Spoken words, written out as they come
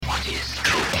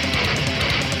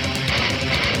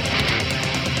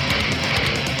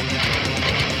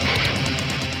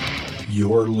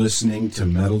You're listening to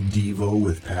Metal Devo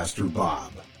with Pastor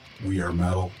Bob. We are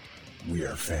metal. We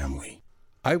are family.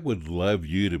 I would love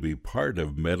you to be part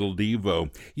of Metal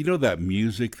Devo. You know that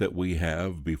music that we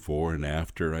have before and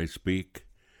after I speak?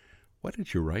 Why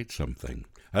don't you write something?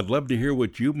 I'd love to hear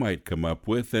what you might come up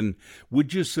with, and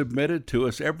would you submit it to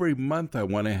us? Every month I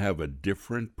want to have a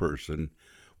different person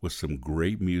with some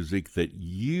great music that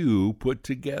you put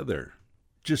together.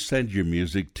 Just send your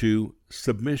music to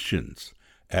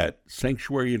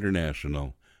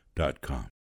submissions@sanctuaryinternational.com.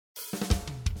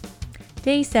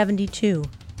 Day 72.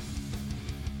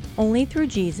 Only through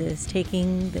Jesus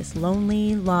taking this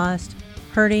lonely, lost,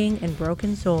 hurting, and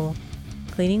broken soul,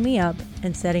 cleaning me up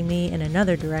and setting me in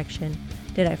another direction,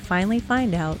 did I finally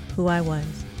find out who I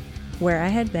was, where I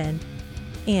had been,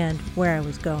 and where I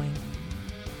was going.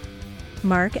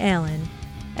 Mark Allen,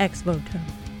 ex voto.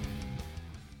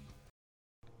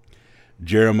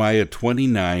 Jeremiah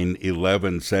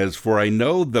 29:11 says, "For I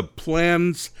know the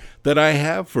plans that I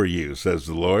have for you, says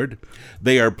the Lord.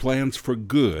 They are plans for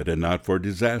good and not for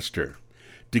disaster,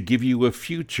 to give you a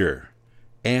future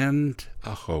and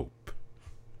a hope."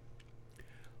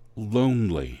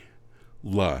 Lonely,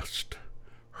 lost,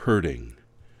 hurting,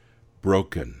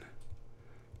 broken.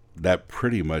 That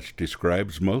pretty much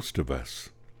describes most of us.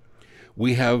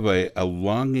 We have a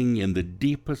longing in the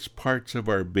deepest parts of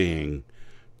our being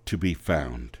to be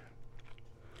found.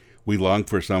 We long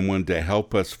for someone to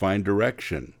help us find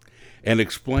direction and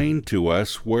explain to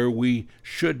us where we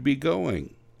should be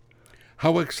going.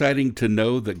 How exciting to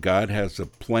know that God has a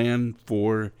plan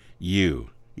for you.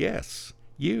 Yes,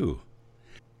 you.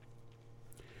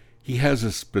 He has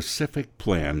a specific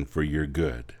plan for your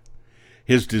good.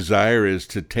 His desire is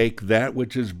to take that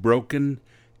which is broken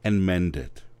and mend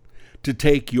it, to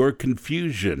take your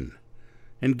confusion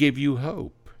and give you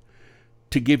hope,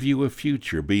 to give you a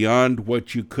future beyond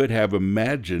what you could have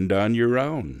imagined on your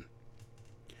own.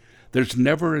 There's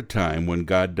never a time when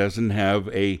God doesn't have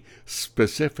a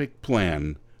specific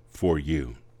plan for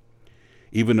you.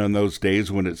 Even on those days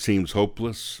when it seems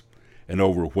hopeless and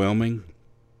overwhelming,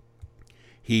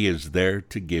 He is there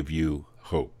to give you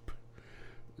hope.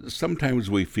 Sometimes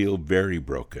we feel very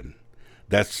broken.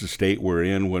 That's the state we're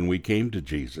in when we came to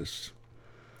Jesus.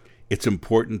 It's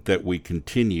important that we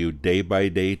continue day by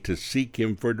day to seek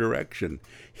Him for direction.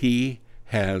 He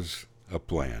has a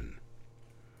plan.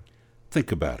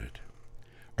 Think about it.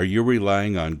 Are you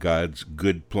relying on God's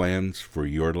good plans for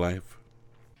your life?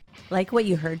 Like what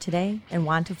you heard today and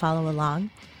want to follow along?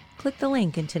 Click the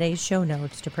link in today's show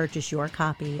notes to purchase your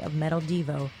copy of Metal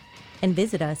Devo and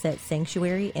visit us at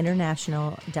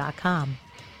sanctuaryinternational.com.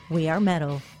 We are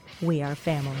metal. We are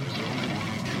family.